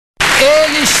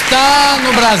está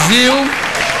no Brasil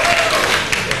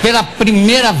pela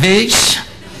primeira vez.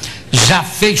 Já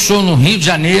fez show no Rio de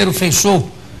Janeiro, fez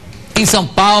show em São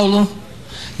Paulo,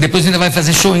 depois ainda vai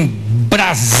fazer show em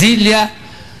Brasília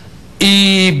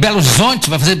e Belo Horizonte,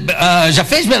 vai fazer, já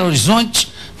fez Belo Horizonte,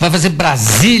 vai fazer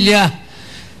Brasília,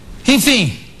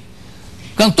 enfim,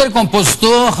 cantor e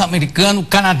compositor americano,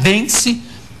 canadense,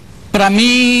 para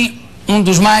mim um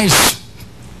dos mais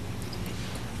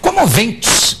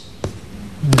comoventes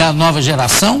da nova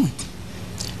geração.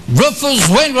 Rufus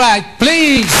Wainwright,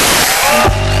 please!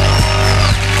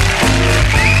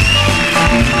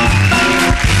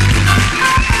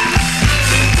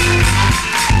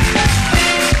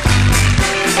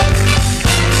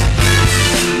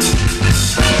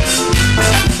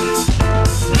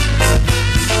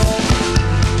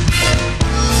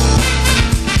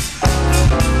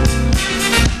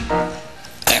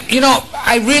 You know,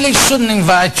 I really shouldn't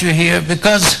invite you here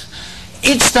because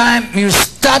each time you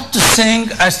start to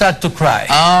sing, I start to cry.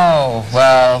 Oh,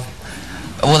 well,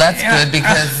 that's good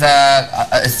because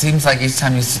it seems like each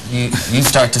time you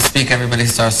start to speak, everybody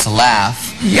starts to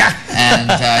laugh. Yeah.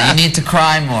 And you need to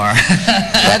cry more.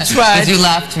 That's right. Because you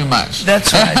laugh too much.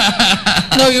 That's right.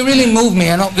 No, you really moved me.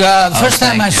 You know, the first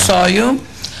time I saw you,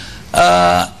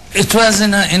 it was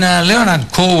in a Leonard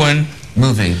Cohen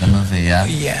movie, the movie, yeah.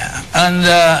 Yeah, and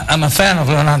I'm a fan of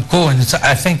Leonard Cohen.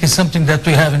 I think it's something that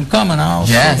we have in common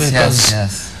also. Yes,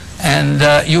 yes. And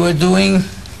you were doing...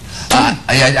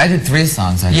 I did 3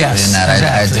 songs actually in that.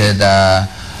 Exactly. I did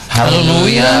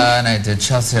Hallelujah, and I did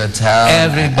Chelsea Hotel.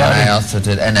 Everybody. And I also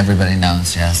did And Everybody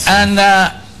Knows, yes. And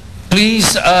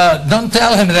please don't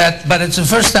tell him that, but it's the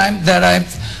first time that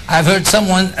I've heard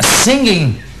someone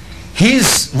singing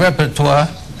his repertoire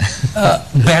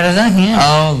better than him.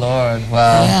 Oh, Lord.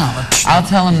 Well, yeah. I'll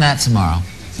tell him that tomorrow.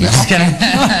 Just kidding.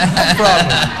 No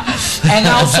problem. And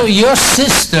also your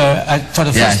sister, for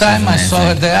the first time I saw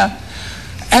her there.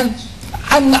 And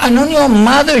I know your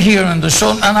mother here on the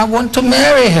show, and I want to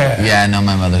marry her. Yeah, I know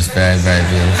my mother's very, very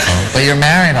beautiful. But you're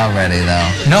married already, though.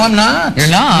 No, I'm not. You're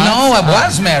not? No, I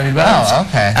was married. But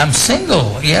okay. I'm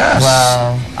single, yes.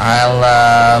 Well,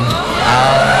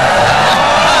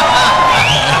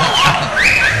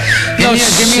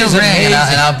 Give me a ring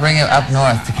and I'll bring it up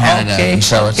north to Canada and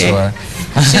show it to her.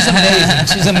 She's amazing.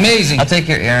 She's amazing. I'll take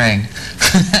your earring.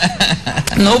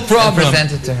 No problem. And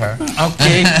present it to her.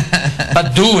 Okay,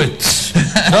 but do it.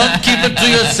 Don't keep it to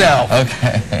yourself.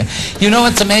 Okay. You know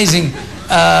what's amazing?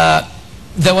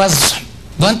 There was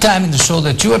one time in the show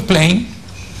that you were playing,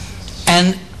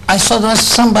 and I saw there was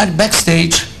somebody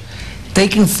backstage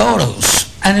taking photos,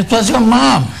 and it was your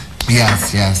mom.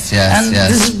 Yes, yes, yes, and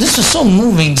yes. This is so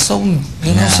moving, so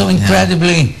so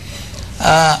incredibly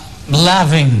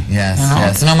loving. Yes,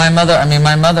 yes. No, my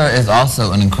mother is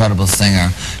also an incredible singer.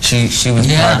 She was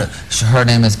part of. Her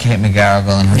name is Kate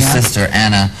McGarrigle, and her sister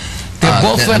Anna. They're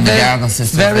both the McGarrigle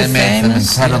sisters. Very they made some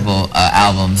incredible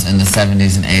albums in the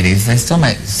 70s and 80s. They still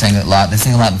sing a lot. They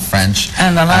sing a lot in French.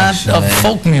 And a lot of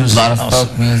folk music. A lot of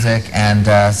folk music, and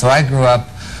so I grew up.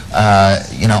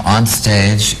 On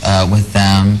stage with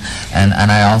them,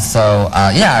 and I also,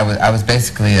 I was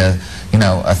basically a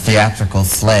theatrical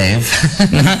slave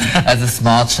as a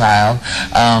small child,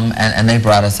 and they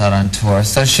brought us out on tour.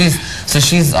 So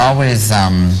she's always,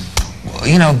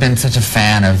 been such a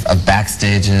fan of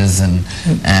backstages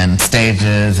and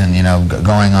stages and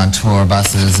going on tour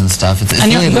buses and stuff. It's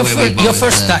and really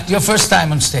your first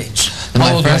time on stage.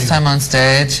 My first time on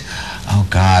stage. Oh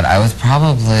God, I was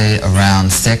probably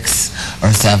around 6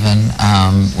 or 7,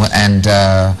 and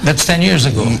that's 10 years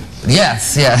ago.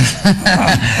 Yes, yes.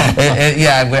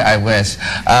 I wish.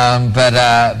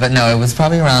 But no, it was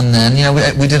probably around then.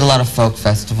 We did a lot of folk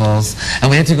festivals,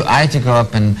 and I had to go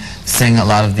up and sing a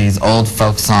lot of these old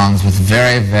folk songs with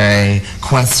very, very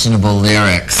questionable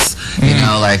lyrics.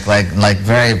 Like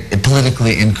very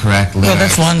politically incorrect lyrics. Oh,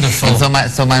 that's wonderful.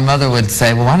 And so my mother would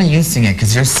say, well, why don't you sing it?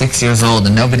 Because you're 6 years old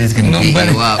and nobody's going to beat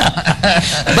you up.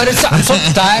 But I'm so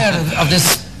tired of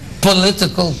this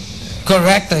political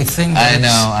correct, I think. I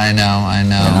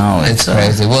know. It's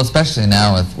crazy. Well, especially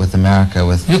now with America.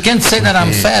 You can't say that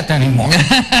I'm fat anymore.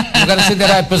 You got to say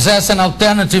that I possess an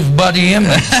alternative body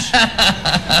image.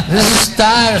 This is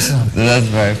tiresome. That's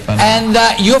very funny. And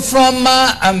you're from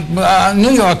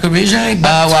New York originally, but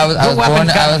I was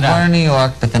born in New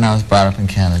York, but then I was brought up in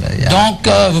Canada. Yeah. Donc,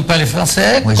 vous parlez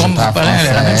français comme vous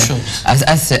parlez la même chose.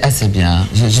 Assez bien.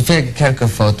 J'ai fait quelques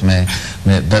fautes,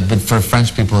 but for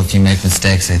French people, if you make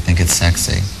mistakes, they think it's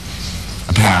sexy.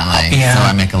 Apparently, so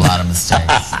I make a lot of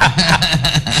mistakes.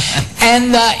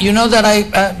 And you know that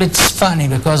it's funny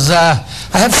because I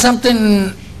have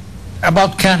something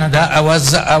about Canada. I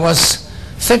was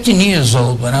 13 years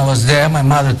old when I was there. My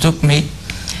mother took me,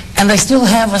 and I still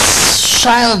have a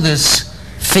childish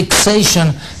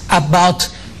fixation about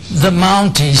the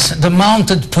Mounties, the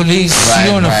mounted police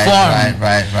uniform.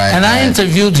 Right. And I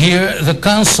interviewed here the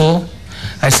consul.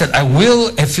 I said, I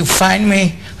will if you find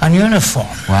me an uniform.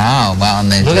 Wow,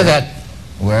 and they Look did. at that.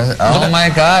 Where? Oh my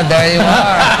God, there you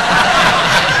are.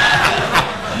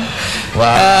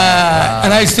 Wow.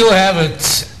 And I still have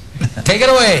it. Take it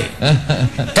away.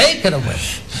 Take it away.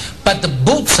 But the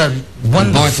boots are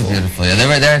wonderful. The boots are beautiful.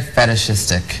 Yeah, they're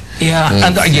fetishistic. Yeah, boots,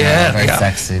 and very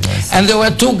sexy. Very sexy. And there were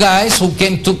two guys who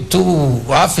came, two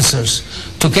officers,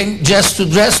 just to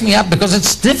dress me up because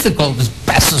it's difficult. It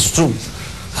passes through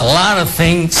a lot of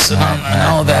things and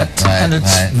all that, and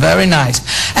it's very nice.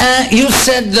 You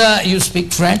said you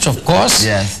speak French, of course.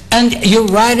 Yes. And you're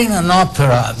writing an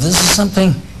opera. This is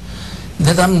something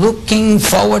that I'm looking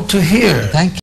forward to hear. Thank you.